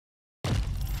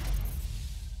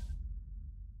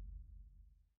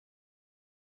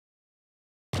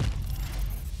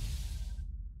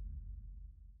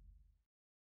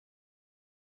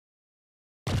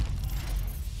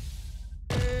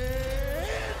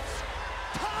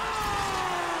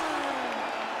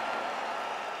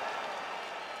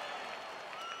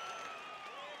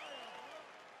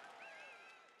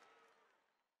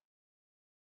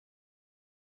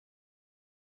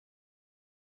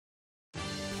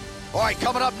All right,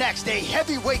 coming up next, a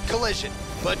heavyweight collision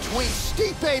between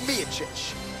Stipe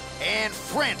Miocic and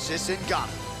Francis Ngannou.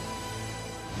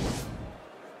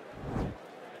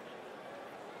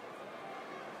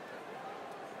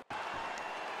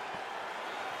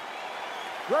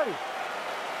 Ready?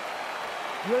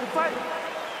 You ready to fight?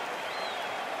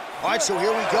 All right, so here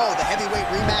we go. The heavyweight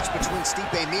rematch between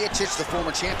Stipe Miocic, the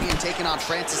former champion, taking on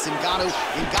Francis Ngannou.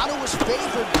 Ngannou was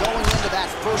favored going into that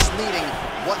first meeting.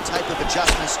 What type of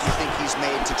adjustments do you think he's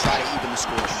made to try to even the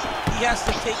score? He has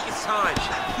to take his time.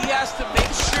 He has to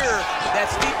make sure that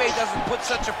Stipe doesn't put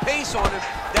such a pace on him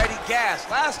that he gassed.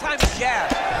 Last time he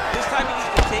gassed. This time he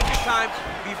needs to take his time,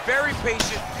 be very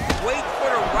patient, wait for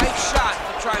the right shot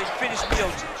to try and finish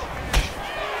Miocic.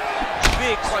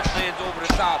 Big punch lands over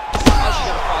the top. How's he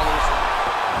gonna follow this one?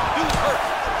 Dude's hurt.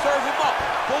 Serve him up.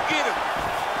 Go get him.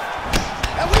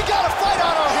 And we got a fight on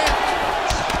our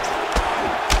hands.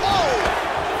 Oh!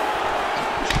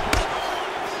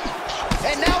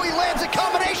 And now he lands a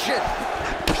combination.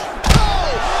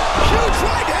 Oh! Huge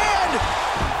right hand!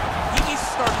 He needs to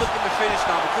start looking to finish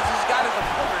now because he's got his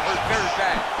opponent hurt very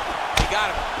bad. He got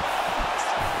him.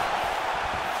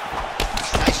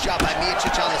 Nice job by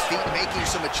Miocic on his feet, making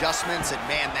some adjustments, and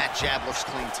man, that jab looks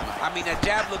clean tonight. I mean, that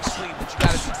jab looks clean, but you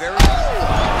gotta be very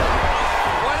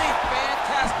What a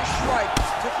fantastic strike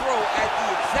to throw at the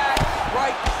exact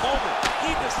right moment.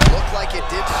 He just looked like it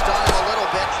did stun him a little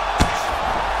bit.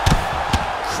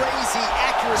 Crazy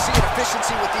accuracy and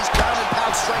efficiency with these ground and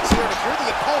pound strikes here. And if you're the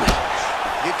opponent,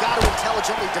 you've got to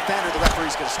intelligently defend or the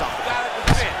referee's gonna stop it. You gotta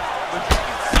defend, but you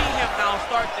can see him now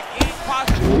start to gain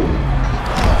posture.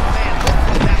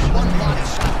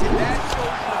 That shows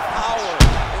the power,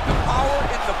 and the power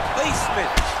in the placement.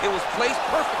 It was placed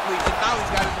perfectly, and now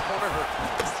he's got his opponent hurt.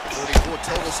 44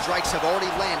 total strikes have already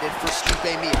landed for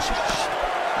Stipe Miocic.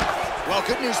 Well,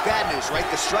 good news, bad news, right?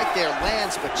 The strike there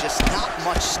lands, but just not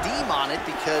much steam on it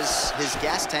because his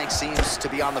gas tank seems to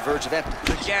be on the verge of empty.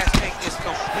 The gas tank is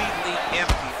completely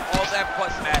empty. All that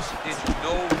butt mashing did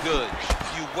no good.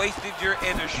 You wasted your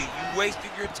energy. You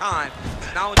wasted your time.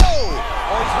 Now it's... Oh,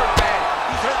 he's hurt bad.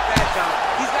 He's hurt bad, John.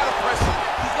 He's got to press him.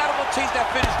 He's got to go chase that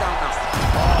finish down now.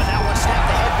 Oh, and that one snapped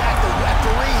the head back. The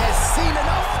referee has seen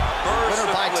enough.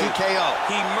 Winner by TKO.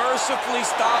 He mercifully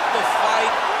stopped the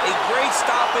fight. A great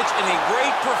stoppage and a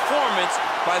great performance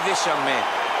by this young man.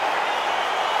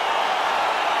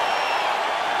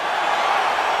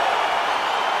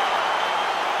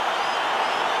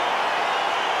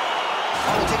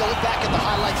 We'll take a look back at the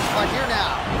highlights right here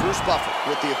now. Bruce Buffer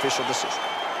with the official decision.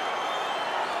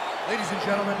 Ladies and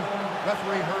gentlemen,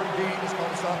 referee Herb Dean has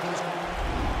called us off to this